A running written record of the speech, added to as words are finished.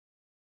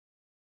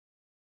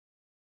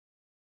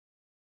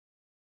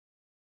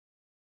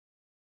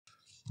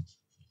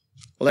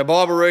Well, our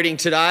Bible reading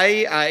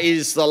today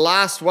is the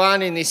last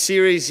one in this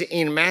series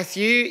in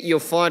Matthew. You'll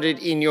find it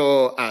in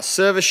your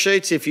service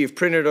sheets if you've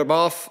printed them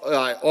off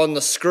on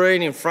the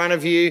screen in front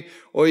of you,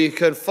 or you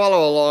can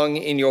follow along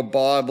in your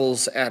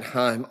Bibles at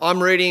home.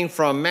 I'm reading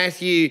from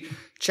Matthew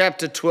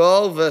chapter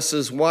 12,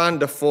 verses 1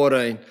 to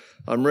 14.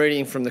 I'm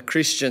reading from the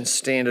Christian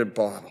Standard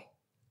Bible.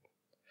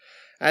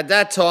 At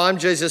that time,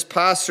 Jesus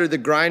passed through the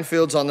grain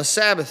fields on the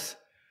Sabbath.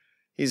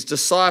 His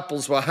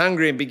disciples were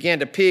hungry and began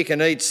to pick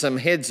and eat some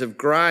heads of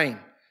grain.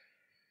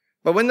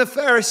 But when the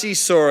Pharisees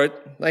saw it,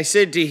 they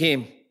said to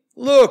him,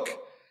 "Look,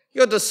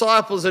 your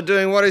disciples are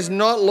doing what is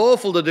not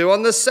lawful to do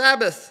on the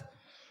Sabbath."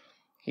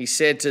 He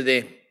said to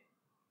them,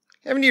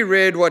 "Haven't you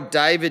read what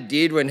David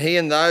did when he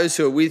and those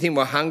who were with him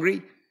were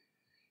hungry?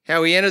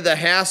 How he entered the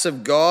house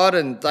of God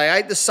and they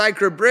ate the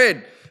sacred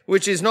bread,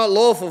 which is not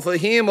lawful for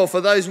him or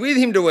for those with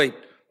him to eat,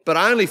 but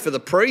only for the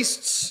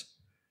priests?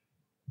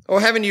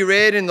 Or haven't you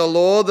read in the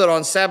law that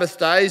on Sabbath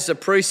days the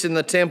priests in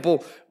the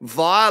temple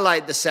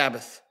violate the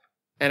Sabbath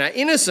and are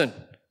innocent?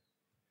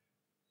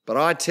 But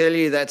I tell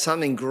you that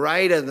something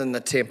greater than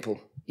the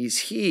temple is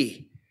here.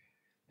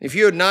 If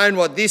you had known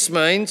what this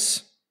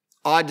means,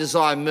 I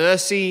desire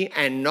mercy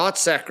and not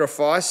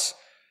sacrifice,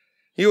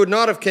 you would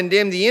not have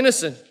condemned the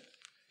innocent,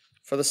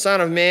 for the Son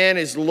of Man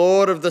is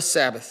Lord of the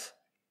Sabbath."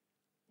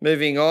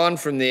 Moving on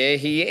from there,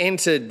 he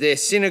entered their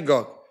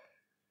synagogue.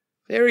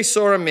 There he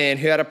saw a man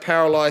who had a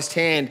paralysed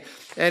hand,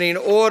 and in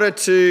order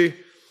to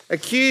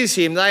accuse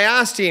him, they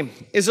asked him,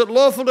 "Is it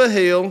lawful to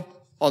heal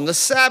on the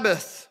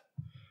Sabbath?"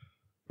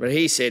 But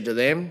he said to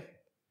them,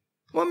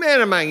 "What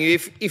man among you,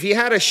 if he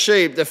had a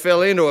sheep that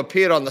fell into a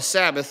pit on the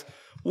Sabbath,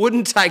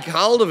 wouldn't take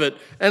hold of it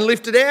and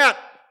lift it out?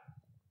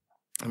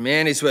 A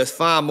man is worth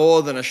far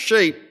more than a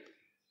sheep,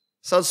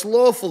 so it's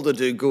lawful to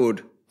do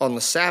good on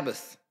the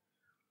Sabbath."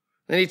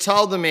 Then he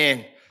told the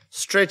man,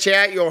 "Stretch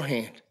out your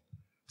hand."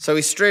 So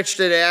he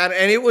stretched it out,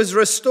 and it was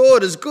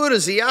restored as good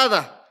as the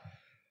other.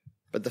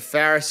 But the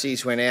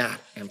Pharisees went out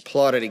and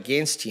plotted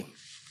against him,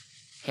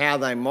 how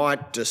they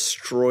might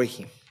destroy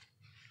him.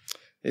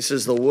 This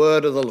is the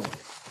word of the Lord.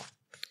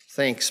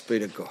 Thanks be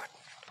to God.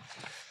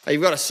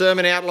 You've got a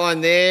sermon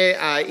outline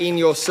there in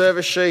your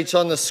service sheets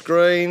on the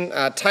screen.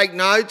 Take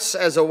notes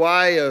as a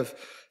way of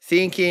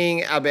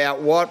thinking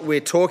about what we're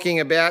talking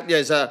about.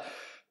 There's a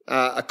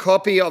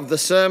copy of the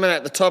sermon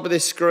at the top of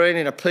this screen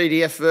in a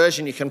PDF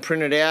version. You can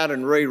print it out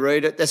and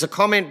reread it. There's a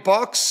comment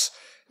box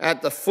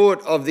at the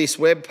foot of this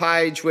web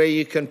page where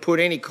you can put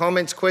any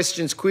comments,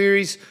 questions,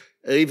 queries,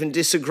 even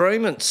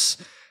disagreements.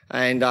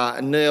 And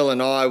Neil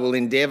and I will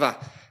endeavour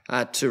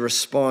to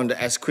respond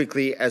as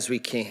quickly as we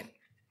can.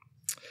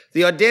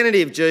 The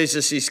identity of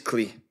Jesus is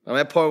clear. I'm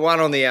at point 1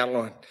 on the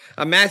outline.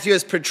 Matthew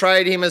has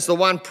portrayed him as the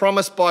one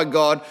promised by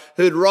God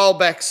who'd roll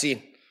back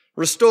sin,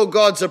 restore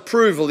God's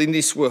approval in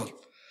this world.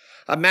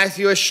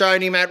 Matthew has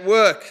shown him at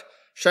work,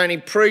 shown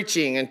him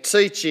preaching and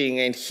teaching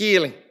and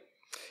healing.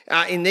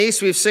 In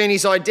this, we've seen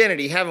his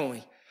identity, haven't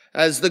we?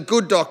 As the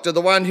good doctor, the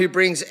one who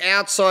brings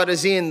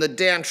outsiders in, the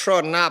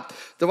downtrodden up,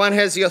 the one who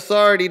has the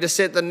authority to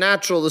set the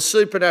natural, the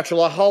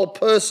supernatural, a whole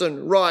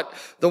person right,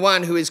 the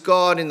one who is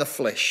God in the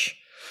flesh.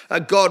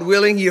 God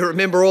willing, you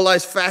remember all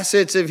those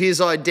facets of his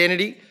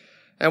identity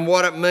and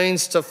what it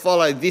means to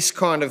follow this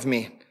kind of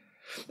man.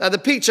 The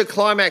picture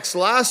climaxed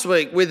last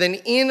week with an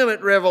intimate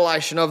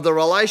revelation of the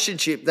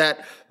relationship,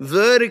 that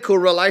vertical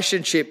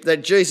relationship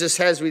that Jesus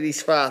has with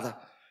his Father.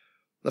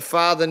 The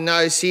Father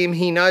knows him.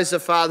 He knows the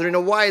Father in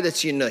a way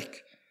that's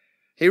unique.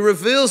 He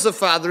reveals the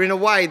Father in a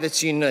way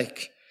that's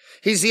unique.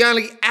 He's the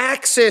only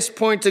access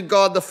point to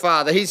God the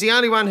Father. He's the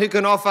only one who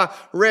can offer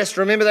rest.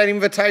 Remember that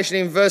invitation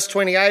in verse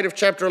 28 of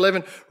chapter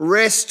 11,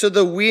 rest to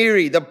the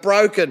weary, the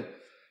broken,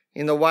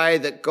 in the way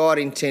that God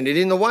intended,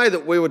 in the way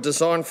that we were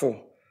designed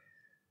for.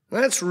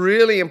 That's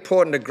really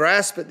important to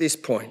grasp at this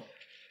point,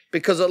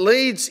 because it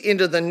leads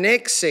into the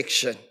next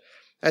section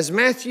as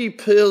Matthew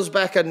peels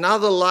back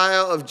another layer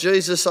of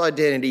Jesus'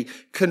 identity,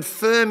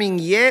 confirming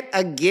yet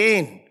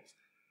again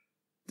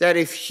that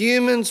if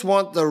humans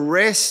want the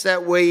rest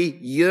that we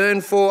yearn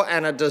for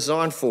and are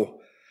designed for,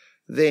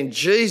 then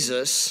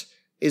Jesus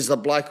is the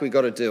bloke we've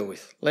got to deal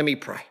with. Let me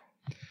pray.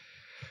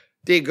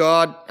 Dear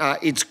God,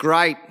 it's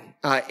great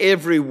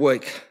every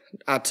week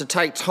to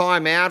take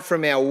time out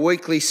from our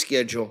weekly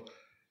schedule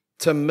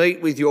to meet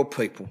with your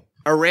people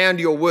around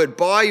your word,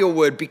 by your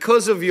word,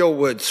 because of your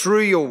word, through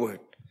your word.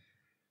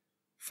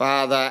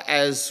 Father,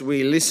 as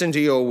we listen to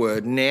your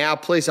word now,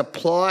 please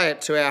apply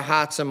it to our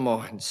hearts and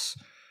minds,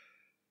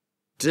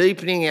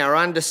 deepening our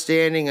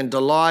understanding and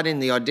delight in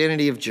the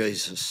identity of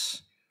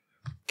Jesus,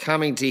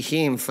 coming to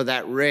him for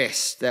that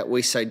rest that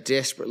we so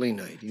desperately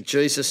need. In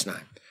Jesus'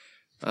 name,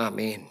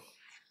 amen.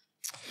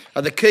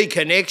 The key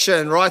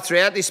connection right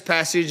throughout this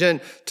passage and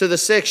to the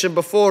section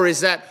before is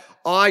that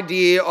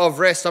idea of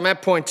rest. I'm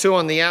at point 2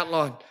 on the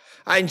outline.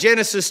 In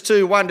Genesis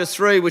 2,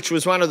 1-3, which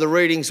was one of the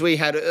readings we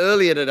had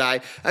earlier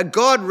today,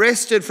 God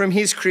rested from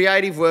his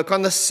creative work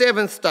on the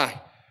 7th day.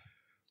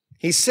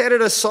 He set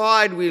it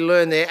aside, we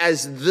learn there,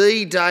 as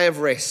the day of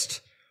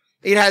rest.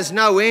 It has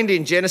no end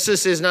in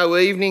Genesis. There's no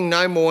evening,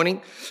 no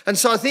morning. And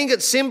so I think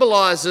it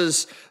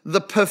symbolises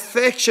the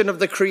perfection of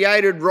the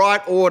created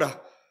right order,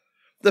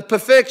 the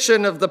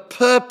perfection of the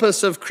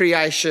purpose of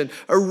creation,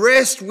 a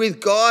rest with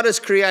God as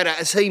creator,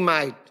 as he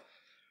made.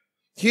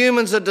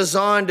 Humans are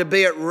designed to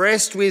be at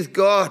rest with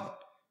God.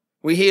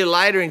 We hear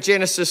later in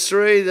Genesis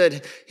 3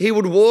 that he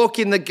would walk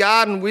in the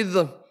garden with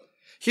them.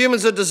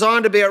 Humans are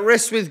designed to be at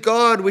rest with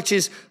God, which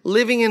is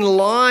living in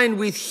line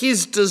with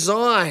his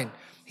design,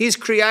 his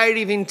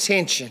creative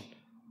intention.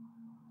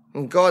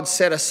 And God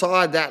set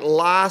aside that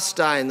last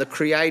day in the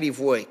creative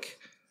week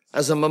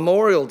as a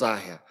memorial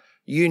day, a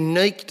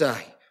unique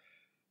day,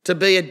 to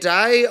be a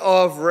day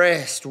of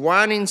rest,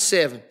 1 in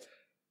 7,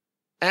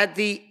 at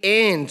the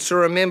end to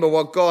remember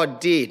what God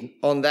did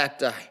on that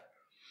day.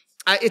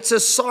 It's a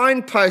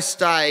signpost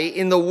day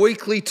in the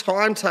weekly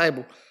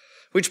timetable,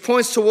 which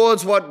points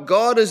towards what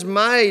God has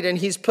made and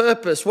his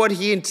purpose, what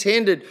he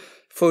intended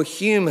for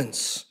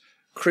humans,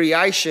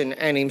 creation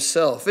and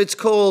himself. It's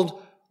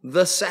called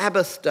the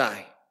Sabbath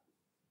day.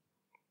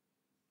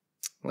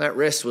 That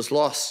rest was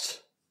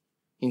lost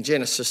in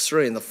Genesis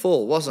 3 in the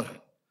fall, wasn't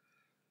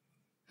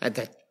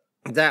it?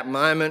 At that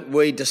moment,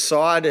 we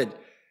decided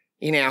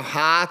in our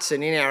hearts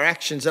and in our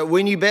actions that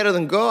we knew better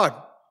than God,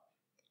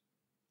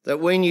 that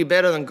we knew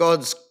better than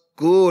God's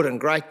good and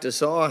great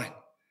design,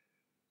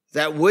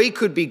 that we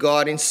could be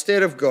God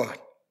instead of God.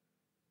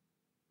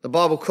 The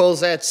Bible calls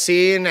that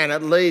sin, and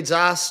it leads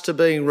us to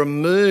being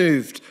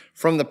removed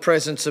from the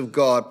presence of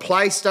God,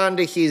 placed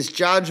under his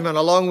judgment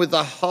along with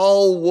the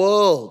whole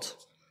world.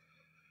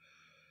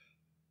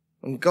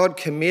 And God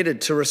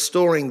committed to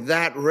restoring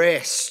that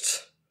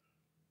rest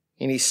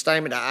in his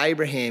statement to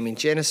Abraham in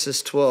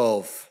Genesis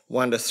 12,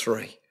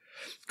 1-3.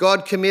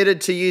 God committed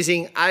to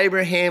using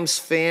Abraham's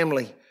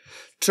family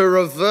to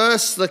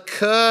reverse the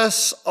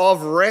curse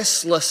of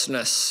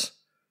restlessness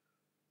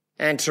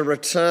and to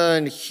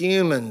return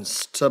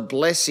humans to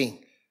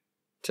blessing,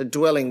 to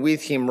dwelling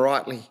with him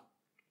rightly.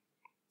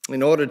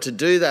 In order to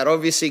do that,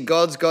 obviously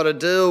God's got to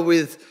deal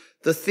with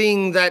the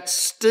thing that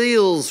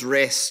steals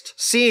rest,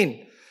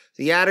 sin,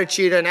 the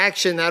attitude and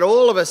action that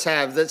all of us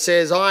have that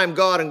says, I am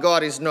God and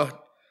God is not.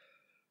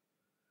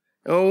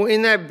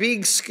 In that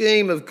big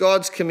scheme of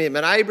God's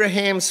commitment,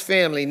 Abraham's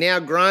family, now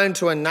grown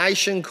to a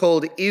nation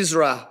called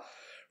Israel,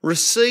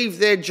 received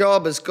their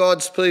job as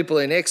God's people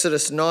in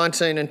Exodus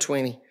 19 and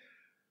 20.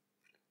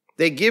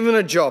 They're given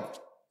a job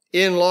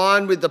in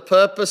line with the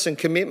purpose and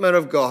commitment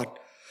of God.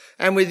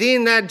 And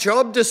within that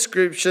job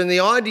description, the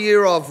idea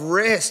of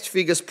rest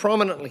figures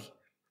prominently.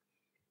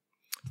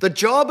 The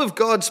job of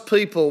God's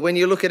people, when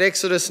you look at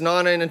Exodus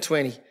 19 and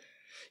 20,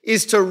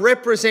 is to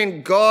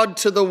represent God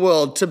to the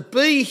world, to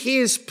be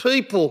his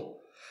people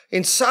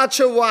in such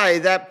a way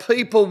that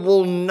people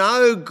will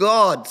know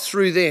God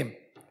through them.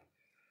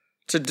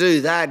 To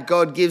do that,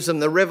 God gives them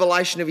the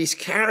revelation of his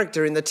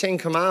character in the Ten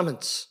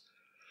Commandments,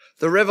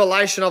 the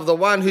revelation of the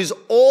one who's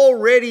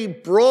already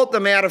brought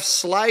them out of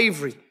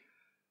slavery.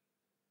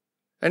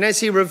 And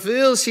as he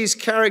reveals his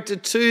character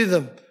to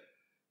them,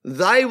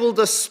 they will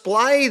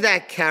display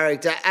that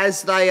character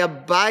as they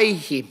obey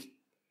him.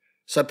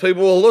 So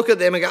people will look at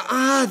them and go,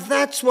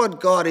 that's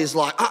what God is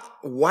like.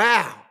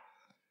 Wow.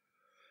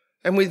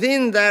 And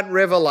within that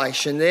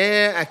revelation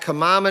there, at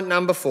commandment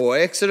number 4,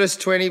 Exodus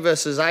 20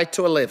 verses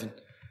 8-11,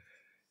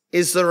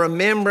 is the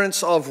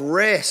remembrance of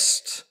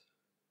rest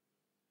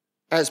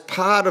as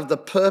part of the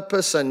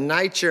purpose and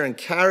nature and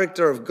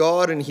character of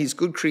God and his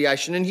good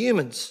creation in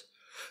humans.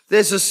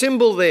 There's a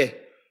symbol there,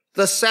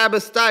 the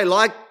Sabbath day,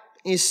 like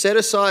is set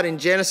aside in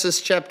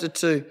Genesis chapter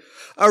 2,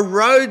 a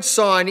road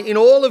sign in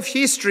all of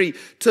history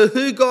to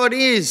who God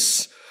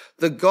is,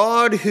 the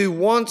God who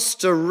wants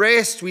to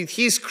rest with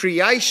his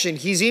creation,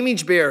 his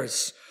image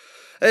bearers.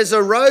 There's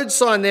a road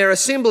sign there, a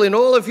symbol in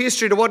all of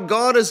history to what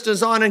God has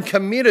designed and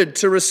committed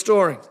to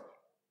restoring.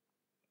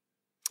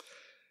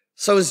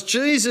 So as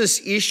Jesus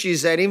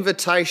issues that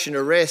invitation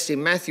to rest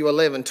in Matthew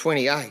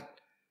 11:28,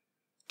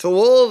 to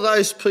all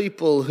those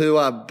people who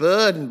are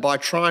burdened by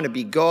trying to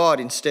be God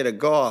instead of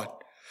God,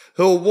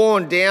 who are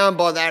worn down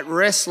by that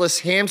restless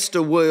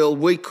hamster wheel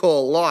we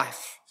call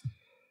life,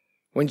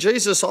 when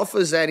Jesus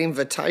offers that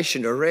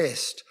invitation to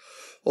rest,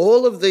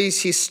 all of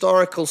these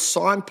historical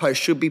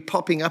signposts should be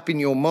popping up in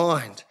your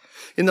mind,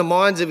 in the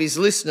minds of his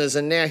listeners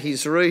and now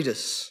his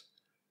readers.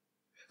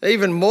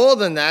 Even more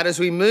than that, as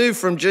we move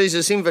from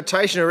Jesus'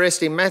 invitation to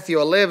rest in Matthew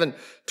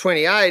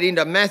 11:28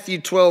 into Matthew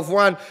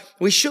 12:1,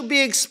 we should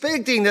be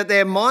expecting that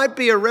there might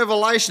be a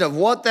revelation of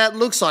what that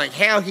looks like,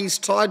 how he's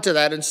tied to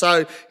that. And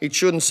so it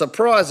shouldn't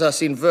surprise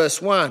us in verse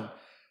 1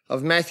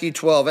 of Matthew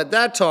 12. At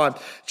that time,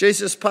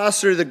 Jesus passed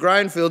through the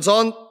grain fields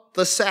on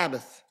the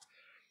Sabbath.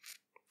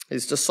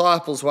 His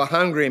disciples were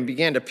hungry and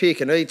began to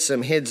pick and eat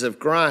some heads of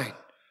grain.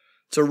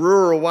 It's a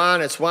rural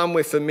one. It's one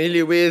we're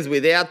familiar with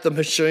without the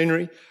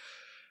machinery.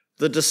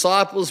 The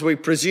disciples, we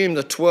presume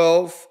the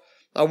 12,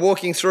 are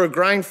walking through a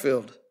grain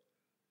field.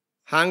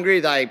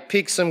 Hungry, they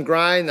pick some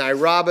grain, they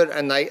rub it,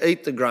 and they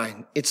eat the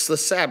grain. It's the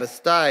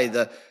Sabbath day,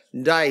 the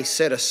day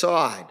set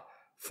aside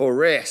for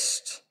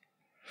rest.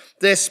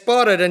 They're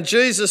spotted, and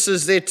Jesus,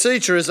 as their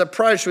teacher, is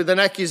approached with an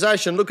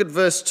accusation. Look at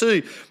verse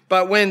 2.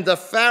 But when the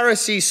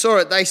Pharisees saw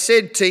it, they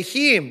said to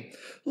him,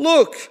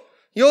 "Look,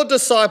 your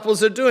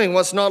disciples are doing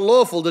what's not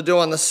lawful to do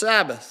on the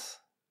Sabbath."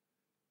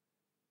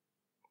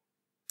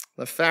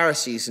 The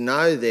Pharisees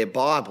know their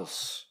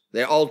Bibles,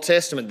 their Old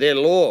Testament, their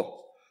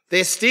law.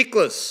 They're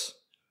sticklers.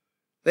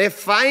 They're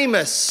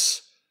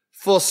famous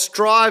for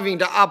striving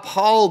to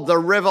uphold the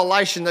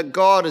revelation that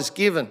God has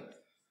given.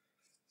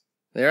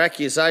 Their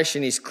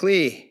accusation is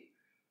clear.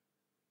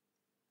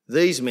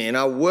 These men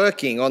are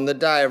working on the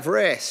day of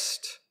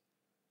rest.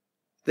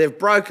 They've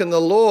broken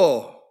the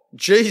law.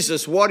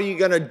 Jesus, what are you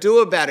going to do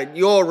about it?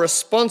 You're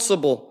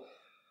responsible.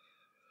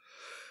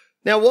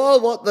 Now, while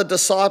what the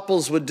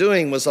disciples were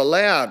doing was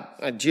allowed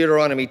at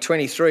Deuteronomy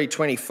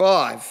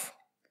 23:25,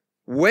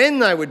 when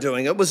they were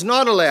doing it was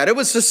not allowed. It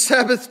was the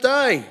Sabbath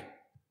day.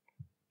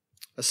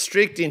 A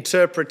strict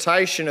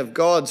interpretation of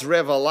God's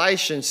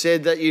revelation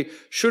said that you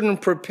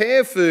shouldn't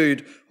prepare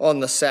food on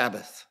the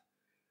Sabbath.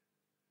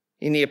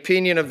 In the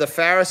opinion of the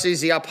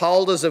Pharisees, the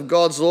upholders of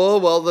God's law,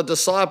 well, the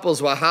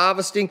disciples were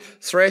harvesting,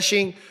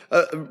 threshing,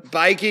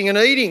 baking and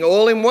eating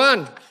all in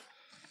one.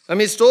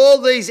 Amidst all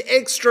these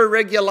extra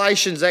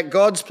regulations that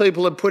God's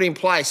people had put in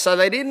place, so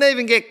they didn't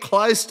even get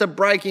close to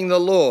breaking the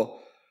law.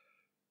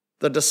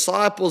 The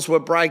disciples were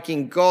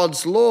breaking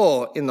God's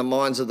law in the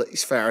minds of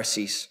these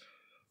Pharisees,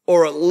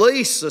 or at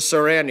least the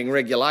surrounding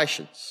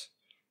regulations.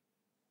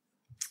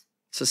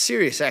 It's a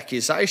serious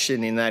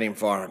accusation in that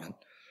environment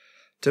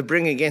to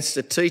bring against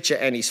a teacher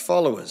and his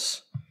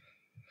followers.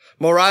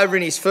 Moreover,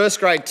 in his first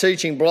great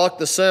teaching block,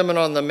 the Sermon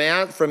on the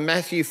Mount from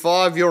Matthew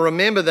 5, you'll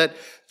remember that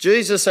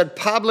Jesus had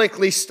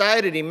publicly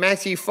stated in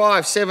Matthew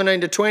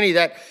 5:17-20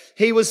 that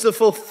he was the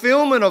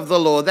fulfillment of the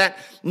law, that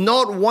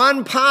not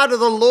one part of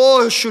the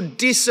law should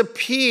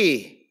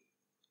disappear.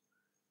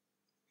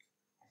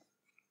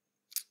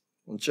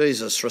 Well,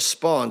 Jesus'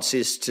 response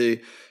is to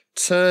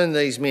turn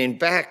these men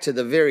back to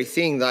the very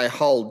thing they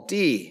hold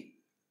dear.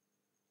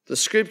 The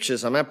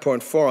Scriptures, I'm at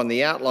point 4 on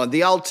the outline,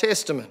 the Old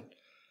Testament.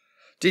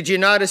 Did you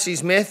notice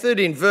his method?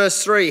 In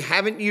verse 3,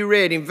 haven't you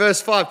read? In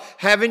verse 5,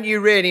 haven't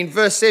you read? In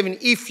verse 7,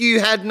 if you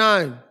had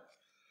known.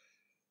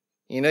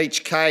 In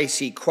each case,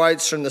 he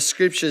quotes from the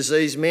Scriptures.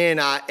 These men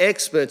are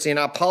experts in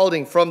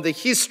upholding from the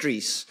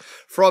histories,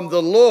 from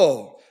the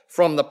law,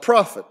 from the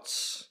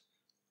prophets.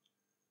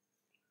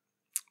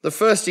 The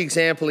first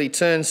example he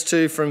turns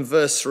to from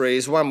verse 3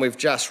 is one we've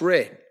just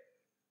read.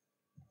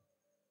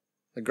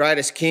 The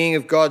greatest king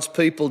of God's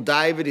people,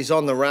 David, is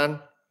on the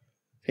run.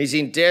 He's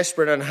in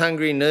desperate and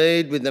hungry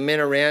need with the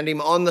men around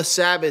him. On the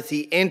Sabbath,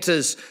 he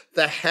enters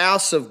the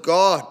house of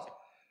God.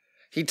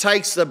 He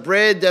takes the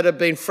bread that had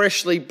been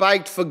freshly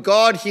baked for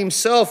God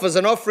himself as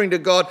an offering to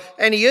God,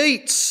 and he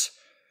eats.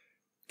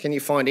 Can you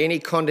find any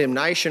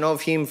condemnation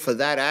of him for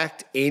that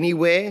act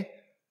anywhere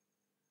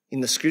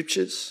in the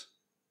Scriptures?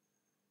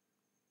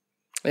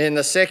 And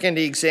the second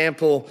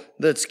example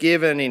that's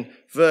given in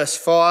verse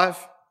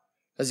 5,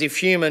 as if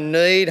human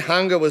need,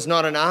 hunger was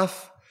not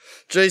enough,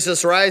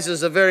 Jesus raises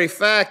the very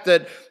fact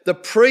that the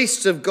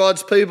priests of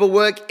God's people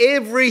work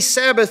every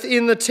Sabbath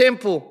in the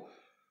temple.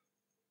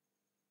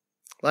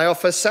 They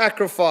offer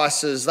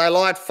sacrifices, they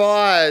light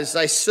fires,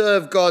 they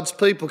serve God's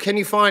people. Can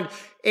you find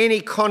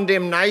any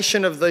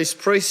condemnation of these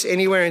priests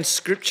anywhere in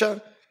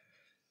Scripture?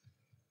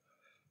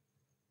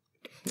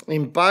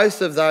 In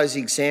both of those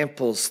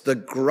examples, the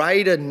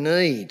greater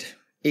need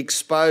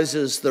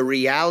exposes the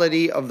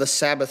reality of the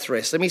Sabbath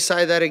rest. Let me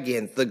say that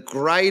again. The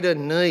greater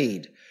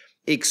need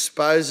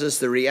exposes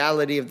the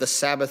reality of the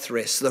Sabbath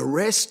rest. The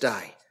rest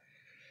day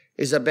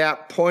is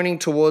about pointing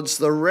towards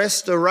the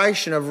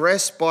restoration of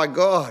rest by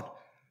God.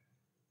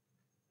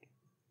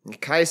 In the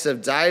case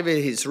of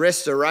David, his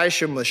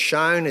restoration was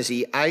shown as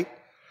he ate.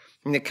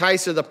 In the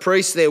case of the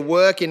priests, their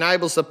work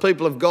enables the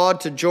people of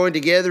God to join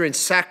together in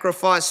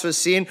sacrifice for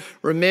sin,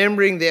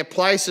 remembering their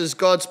place as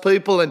God's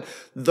people and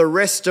the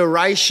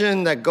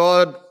restoration that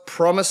God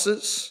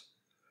promises.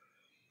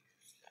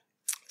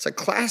 It's a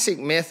classic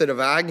method of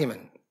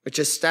argument which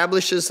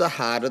establishes the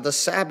heart of the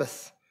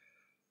Sabbath.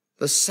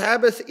 The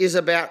Sabbath is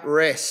about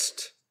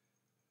rest,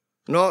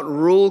 not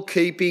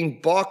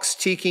rule-keeping,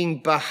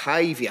 box-ticking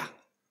behaviour.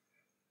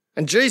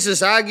 And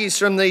Jesus argues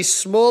from these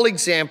small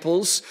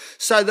examples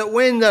so that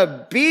when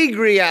the big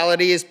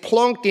reality is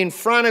plonked in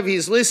front of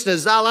his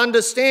listeners, they'll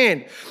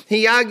understand.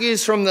 He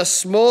argues from the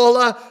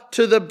smaller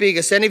to the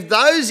biggest. And if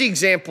those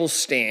examples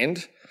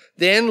stand,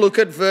 then look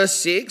at verse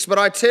 6. But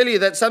I tell you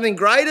that something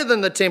greater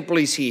than the temple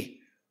is here.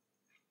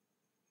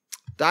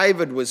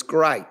 David was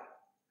great,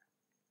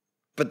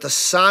 but the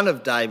son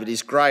of David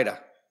is greater.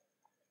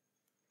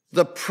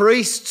 The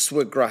priests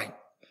were great,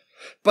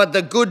 but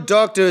the good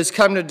doctor who's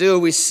come to deal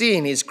with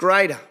sin is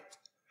greater.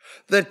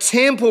 The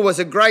temple was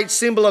a great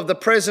symbol of the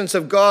presence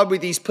of God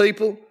with his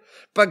people,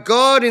 but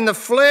God in the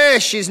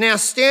flesh is now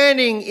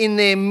standing in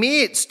their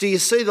midst. Do you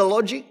see the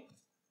logic?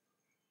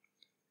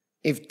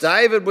 If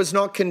David was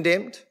not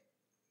condemned,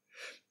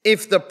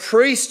 if the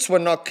priests were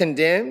not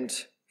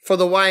condemned for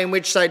the way in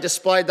which they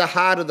displayed the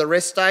heart of the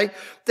rest day,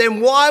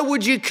 then why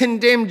would you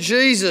condemn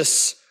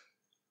Jesus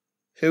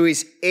who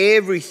is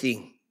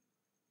everything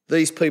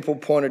these people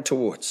pointed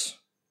towards.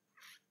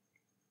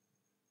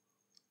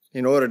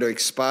 In order to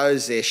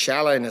expose their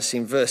shallowness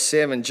in verse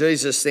 7,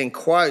 Jesus then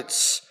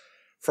quotes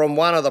from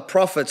one of the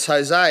prophets,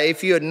 Hosea,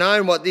 "If you had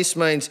known what this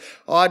means,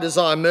 I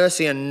desire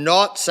mercy and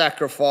not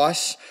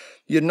sacrifice,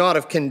 you'd not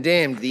have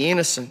condemned the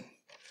innocent."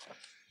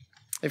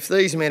 If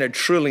these men had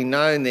truly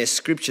known their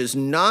scriptures,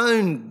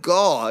 known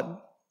God,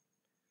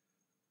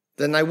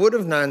 then they would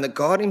have known that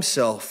God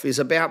himself is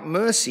about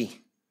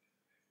mercy.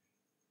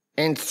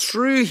 And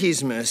through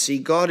his mercy,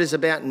 God is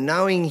about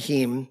knowing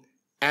him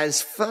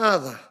as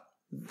Father.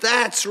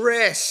 That's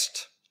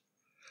rest.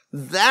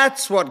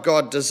 That's what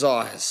God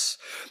desires.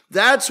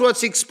 That's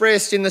what's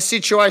expressed in the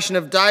situation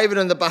of David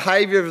and the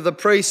behaviour of the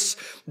priests.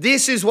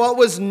 This is what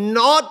was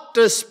not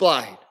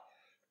displayed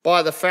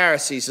by the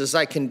Pharisees as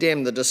they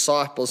condemned the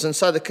disciples. And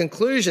so the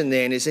conclusion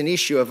then is an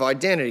issue of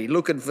identity.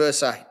 Look at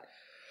verse 8.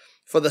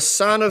 "For the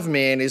Son of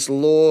Man is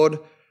Lord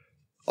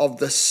of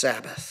the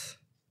Sabbath."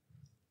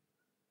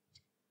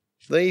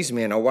 These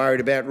men are worried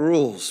about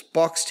rules,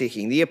 box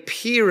ticking, the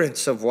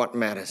appearance of what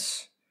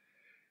matters.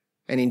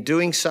 And in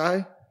doing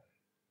so,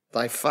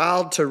 they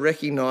failed to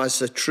recognise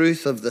the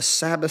truth of the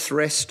Sabbath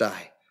rest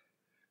day,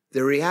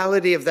 the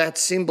reality of that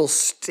symbol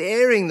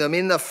staring them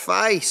in the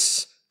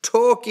face,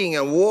 talking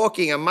and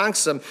walking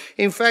amongst them.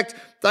 In fact,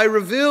 they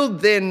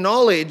revealed their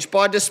knowledge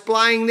by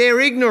displaying their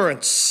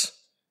ignorance.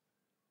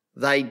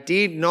 They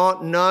did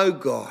not know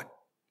God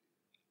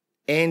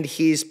and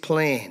his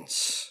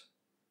plans.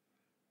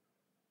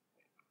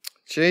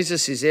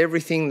 Jesus is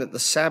everything that the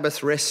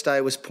Sabbath rest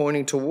day was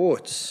pointing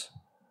towards.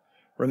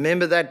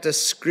 Remember that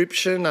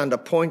description under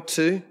point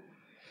 2?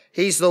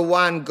 He's the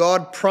one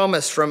God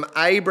promised from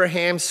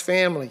Abraham's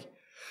family,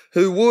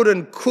 who would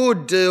and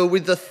could deal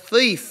with the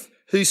thief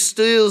who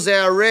steals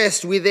our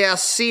rest with our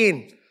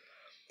sin.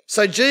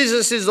 So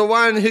Jesus is the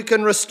one who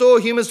can restore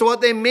humans to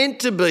what they're meant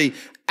to be,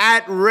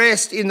 at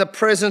rest in the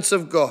presence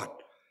of God.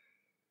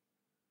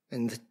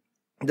 And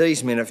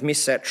these men have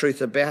missed that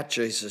truth about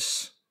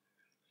Jesus.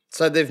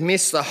 So they've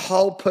missed the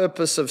whole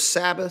purpose of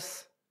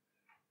Sabbath,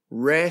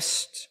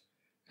 rest,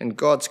 and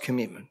God's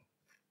commitment.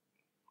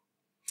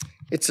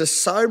 It's a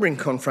sobering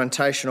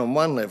confrontation on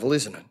one level,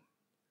 isn't it?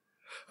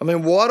 I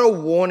mean, what a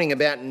warning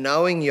about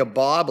knowing your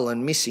Bible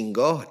and missing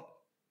God.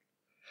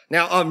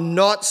 Now, I'm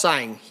not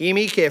saying, hear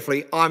me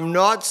carefully, I'm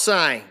not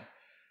saying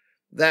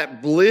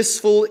that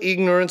blissful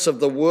ignorance of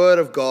the Word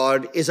of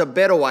God is a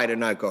better way to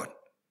know God.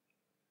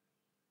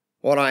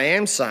 What I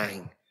am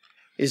saying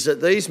is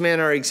that these men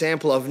are an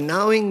example of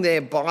knowing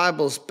their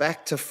Bibles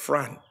back to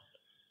front,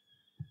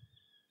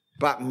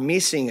 but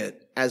missing it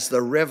as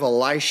the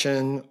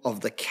revelation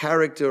of the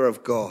character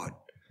of God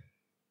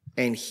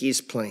and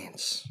his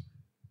plans.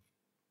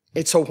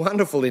 It's a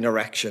wonderful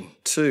interaction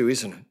too,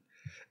 isn't it?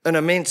 An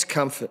immense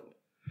comfort.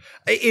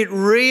 It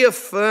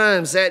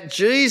reaffirms that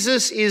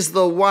Jesus is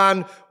the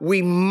one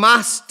we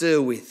must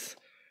deal with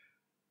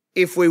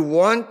if we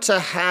want to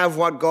have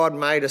what God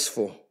made us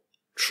for,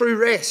 true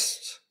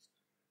rest.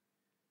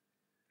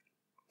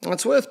 And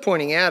it's worth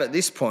pointing out at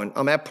this point,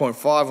 I'm at point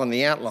 5 on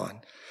the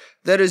outline,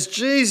 that as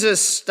Jesus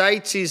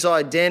states his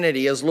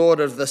identity as Lord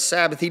of the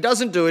Sabbath, he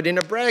doesn't do it in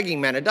a bragging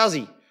manner, does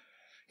he?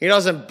 He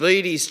doesn't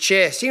beat his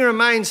chest. He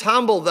remains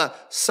humble, the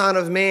Son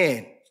of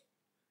Man.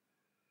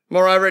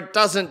 Moreover, it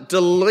doesn't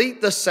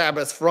delete the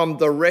Sabbath from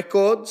the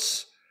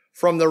records,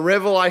 from the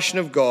revelation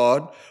of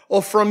God,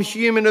 or from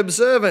human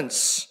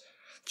observance.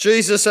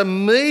 Jesus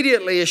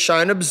immediately is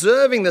shown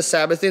observing the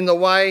Sabbath in the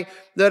way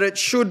that it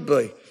should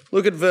be.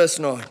 Look at verse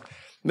 9.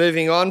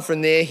 Moving on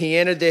from there, he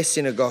entered their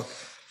synagogue.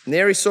 And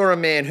there he saw a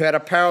man who had a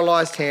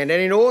paralysed hand,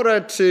 and in order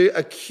to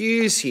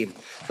accuse him,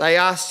 they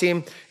asked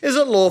him, "Is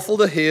it lawful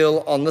to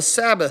heal on the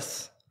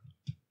Sabbath?"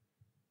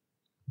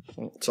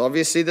 It's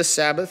obviously the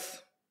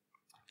Sabbath.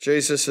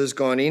 Jesus has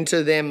gone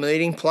into their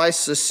meeting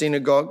place, the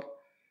synagogue.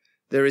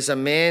 There is a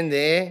man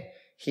there.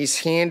 His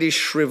hand is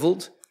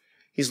shriveled.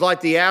 He's like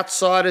the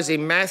outsiders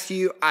in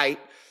Matthew 8,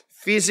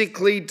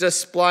 physically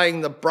displaying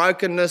the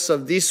brokenness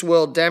of this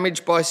world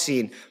damaged by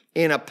sin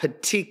in a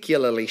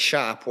particularly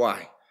sharp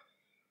way.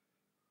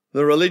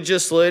 The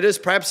religious leaders,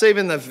 perhaps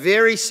even the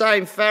very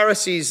same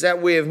Pharisees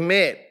that we have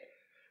met,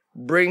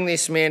 bring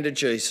this man to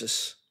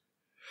Jesus.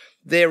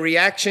 Their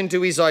reaction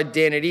to his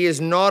identity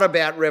is not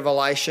about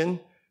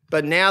revelation,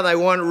 but now they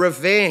want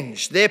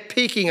revenge. They're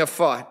picking a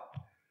fight.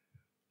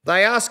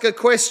 They ask a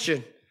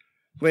question.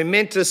 We're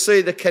meant to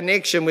see the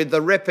connection with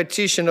the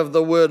repetition of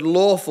the word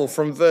lawful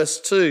from verse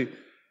 2.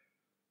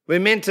 We're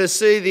meant to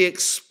see the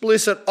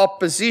explicit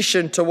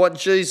opposition to what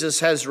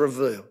Jesus has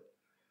revealed.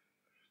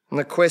 And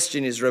the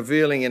question is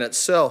revealing in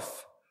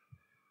itself.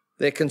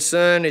 Their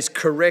concern is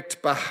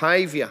correct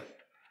behaviour,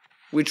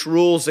 which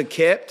rules are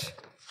kept,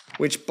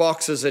 which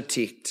boxes are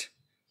ticked.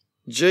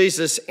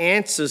 Jesus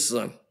answers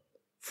them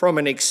from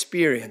an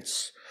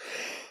experience.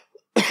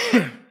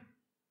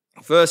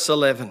 Verse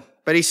 11,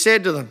 but he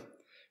said to them,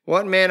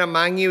 "What man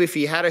among you, if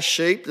he had a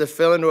sheep that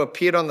fell into a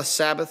pit on the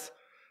Sabbath,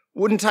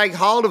 wouldn't take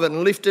hold of it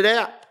and lift it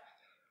out?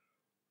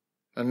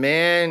 A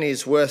man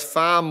is worth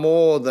far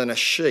more than a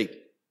sheep.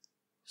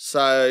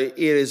 so it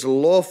is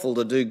lawful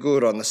to do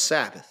good on the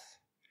Sabbath.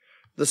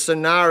 The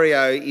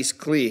scenario is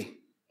clear.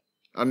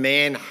 A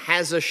man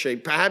has a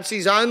sheep, perhaps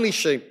his only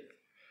sheep.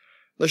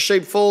 The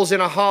sheep falls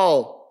in a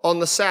hole on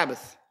the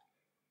Sabbath.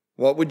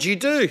 What would you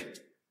do?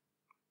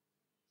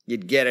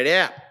 You'd get it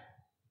out.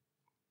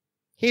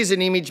 Here's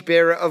an image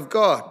bearer of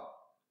God.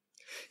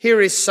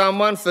 Here is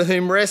someone for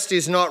whom rest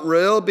is not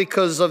real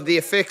because of the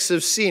effects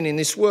of sin in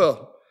this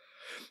world.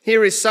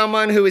 Here is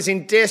someone who is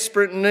in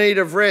desperate need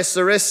of rest.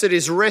 The rest that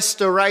is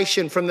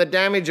restoration from the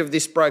damage of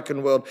this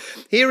broken world.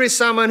 Here is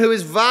someone who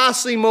is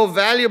vastly more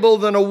valuable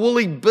than a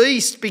woolly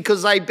beast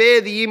because they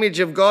bear the image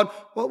of God.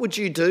 What would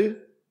you do?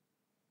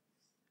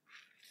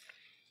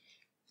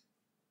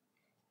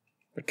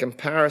 The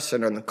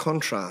comparison and the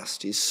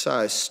contrast is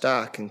so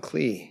stark and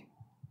clear.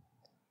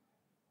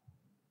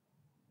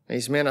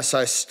 These men are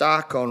so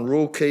stuck on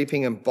rule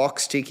keeping and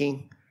box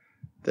ticking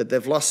that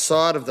they've lost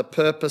sight of the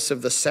purpose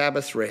of the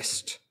Sabbath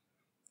rest,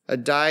 a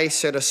day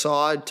set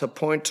aside to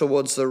point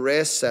towards the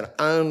rest that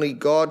only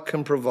God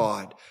can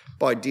provide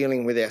by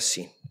dealing with our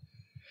sin.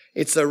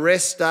 It's a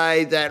rest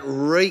day that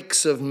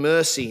reeks of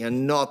mercy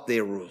and not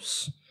their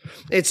rules.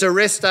 It's a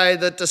rest day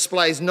that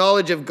displays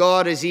knowledge of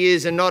God as he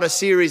is and not a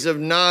series of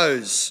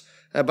no's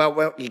about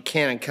what you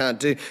can and can't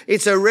do.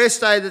 It's a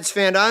rest day that's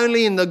found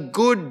only in the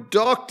good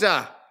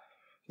doctor,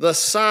 the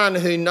Son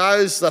who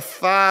knows the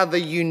Father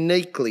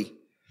uniquely.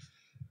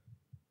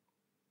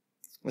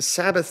 The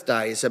Sabbath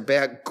day is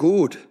about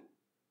good,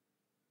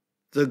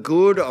 the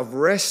good of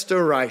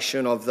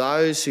restoration of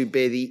those who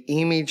bear the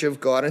image of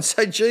God. And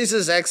so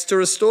Jesus acts to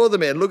restore the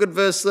man. Look at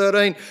verse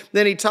 13.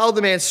 Then he told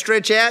the man,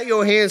 stretch out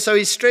your hand. So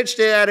he stretched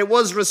it out. It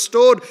was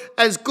restored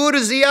as good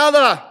as the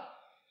other.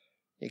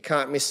 You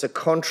can't miss the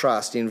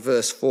contrast in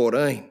verse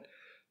 14.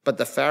 But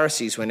the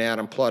Pharisees went out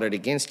and plotted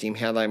against him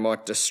how they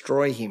might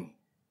destroy him.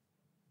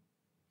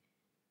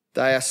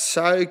 They are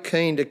so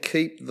keen to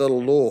keep the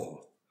law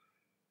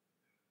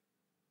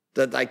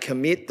that they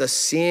commit the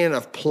sin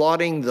of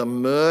plotting the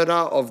murder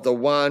of the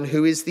one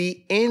who is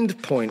the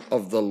end point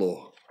of the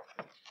law,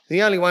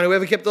 the only one who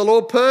ever kept the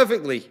law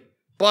perfectly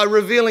by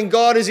revealing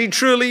God as he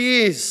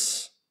truly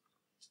is.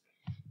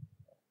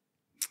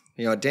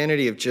 The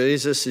identity of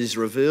Jesus is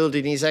revealed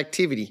in his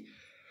activity.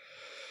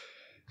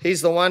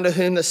 He's the one to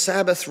whom the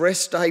Sabbath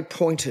rest day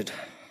pointed,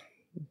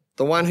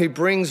 the one who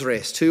brings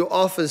rest, who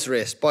offers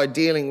rest by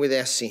dealing with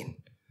our sin.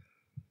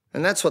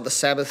 And that's what the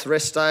Sabbath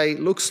rest day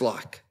looks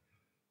like.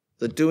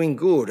 The doing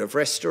good of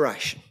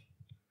restoration.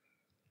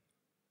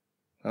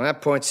 And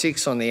at point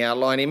 6 on the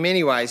outline, in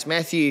many ways,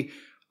 Matthew,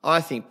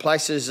 I think,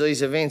 places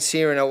these events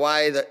here in a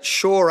way that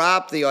shore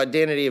up the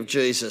identity of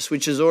Jesus,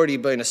 which has already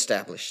been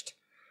established.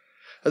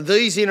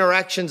 These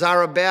interactions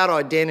are about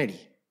identity,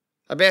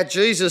 about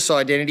Jesus'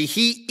 identity.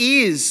 He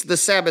is the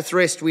Sabbath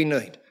rest we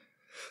need,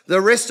 the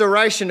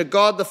restoration to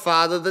God the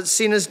Father that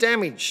sin has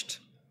damaged.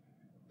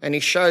 And he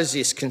shows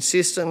this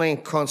consistently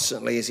and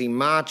constantly as he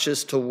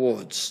marches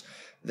towards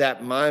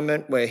that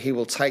moment where he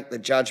will take the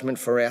judgment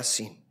for our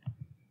sin.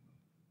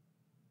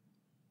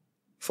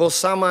 For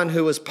someone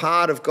who is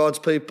part of God's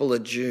people, a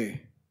Jew,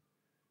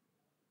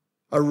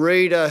 a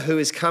reader who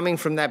is coming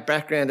from that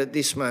background at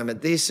this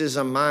moment, this is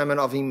a moment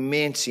of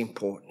immense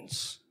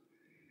importance.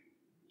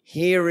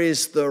 Here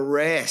is the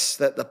rest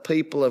that the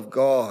people of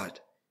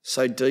God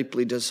so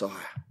deeply desire.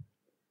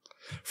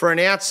 For an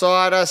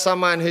outsider,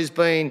 someone who's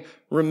been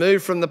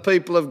removed from the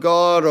people of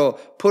God or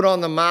put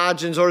on the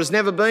margins or has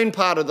never been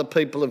part of the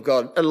people of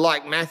God,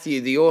 like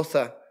Matthew, the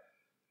author,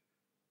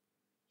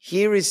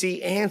 here is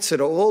the answer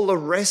to all the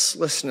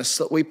restlessness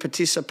that we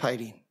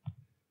participate in.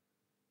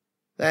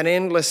 That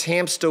endless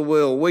hamster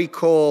wheel we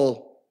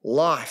call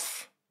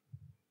life,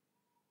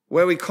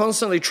 where we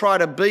constantly try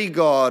to be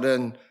God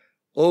and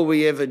all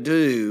we ever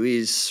do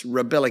is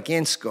rebel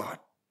against God.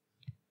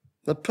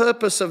 The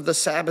purpose of the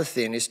Sabbath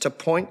then is to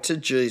point to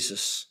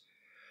Jesus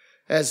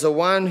as the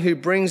one who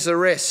brings the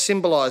rest,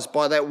 symbolised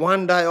by that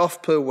one day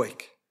off per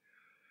week.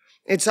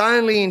 It's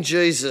only in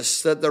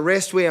Jesus that the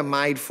rest we are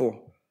made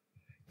for,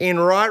 in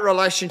right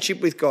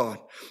relationship with God,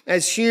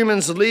 as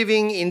humans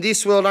living in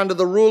this world under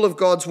the rule of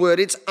God's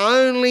word, it's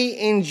only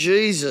in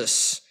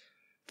Jesus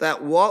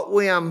that what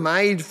we are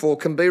made for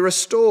can be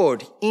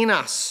restored in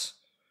us.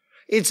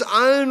 It's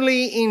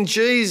only in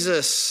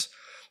Jesus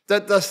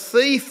that the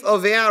thief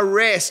of our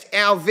rest,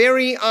 our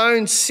very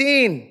own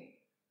sin,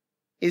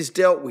 is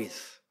dealt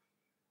with,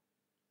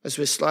 as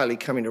we're slowly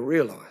coming to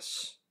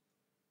realise.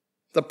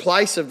 The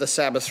place of the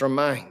Sabbath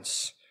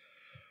remains.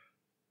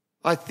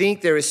 I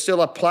think there is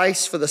still a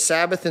place for the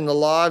Sabbath in the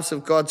lives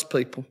of God's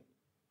people.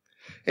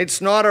 It's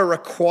not a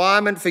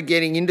requirement for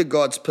getting into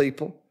God's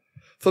people,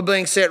 for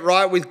being set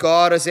right with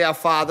God as our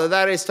Father.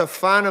 That is to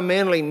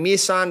fundamentally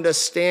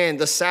misunderstand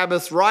the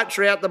Sabbath right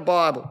throughout the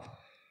Bible.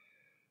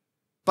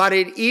 But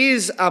it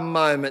is a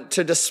moment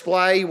to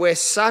display where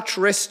such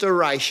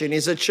restoration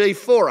is achieved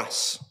for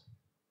us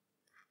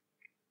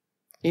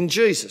in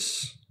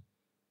Jesus.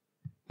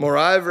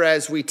 Moreover,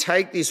 as we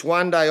take this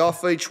one day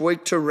off each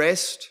week to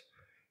rest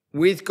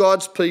with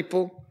God's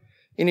people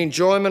in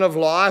enjoyment of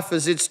life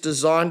as it's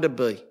designed to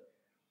be,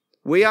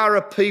 We are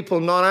a people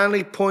not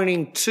only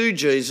pointing to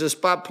Jesus,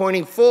 but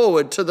pointing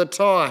forward to the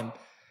time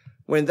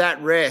when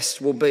that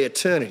rest will be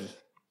eternity.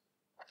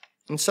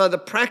 And so the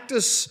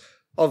practice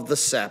of the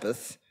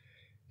Sabbath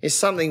is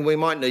something we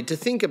might need to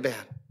think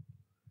about.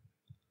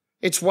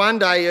 It's one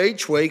day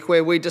each week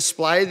where we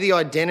display the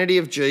identity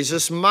of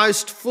Jesus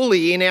most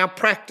fully in our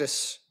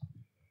practice.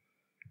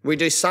 We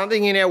do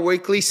something in our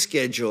weekly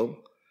schedule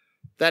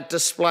that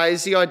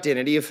displays the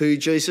identity of who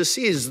Jesus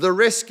is, the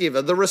rest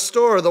giver, the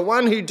restorer, the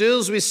one who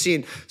deals with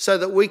sin so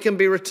that we can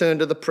be returned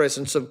to the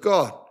presence of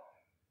God.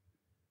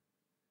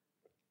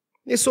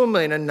 This will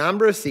mean a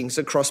number of things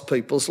across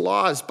people's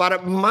lives, but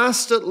it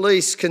must at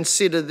least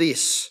consider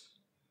this: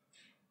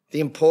 the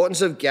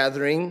importance of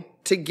gathering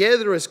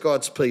together as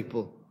God's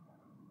people.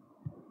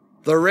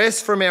 The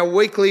rest from our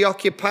weekly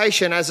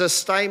occupation as a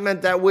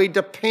statement that we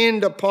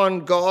depend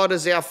upon God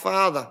as our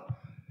Father.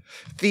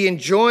 The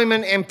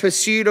enjoyment and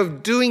pursuit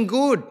of doing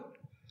good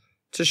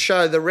to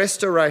show the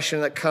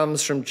restoration that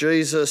comes from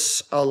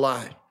Jesus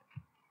alone.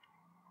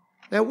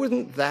 Now,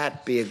 wouldn't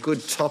that be a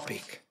good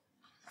topic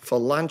for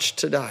lunch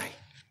today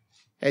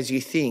as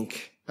you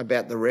think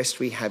about the rest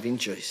we have in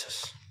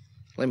Jesus?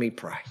 Let me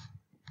pray.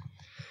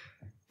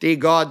 Dear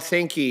God,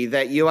 thank you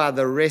that you are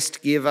the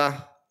rest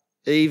giver,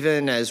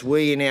 even as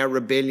we in our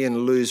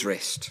rebellion lose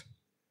rest.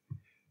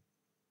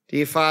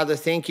 Dear Father,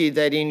 thank you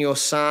that in your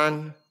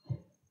Son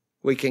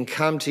we can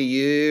come to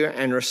you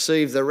and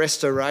receive the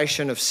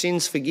restoration of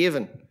sins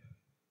forgiven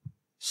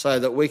so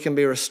that we can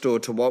be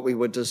restored to what we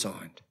were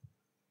designed.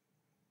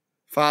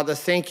 Father,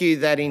 thank you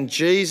that in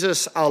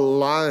Jesus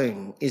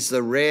alone is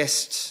the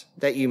rest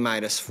that you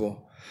made us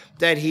for,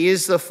 that he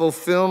is the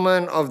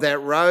fulfillment of that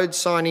road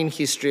sign in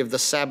history of the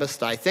Sabbath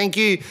day. Thank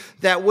you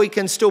that we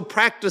can still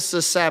practice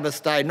the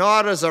Sabbath day,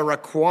 not as a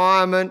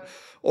requirement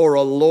or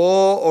a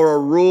law or a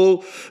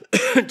rule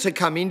to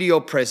come into your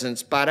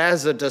presence, but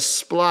as a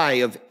display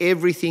of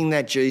everything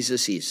that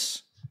Jesus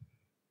is.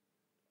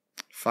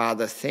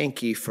 Father,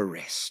 thank you for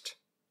rest.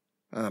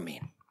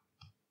 Amen.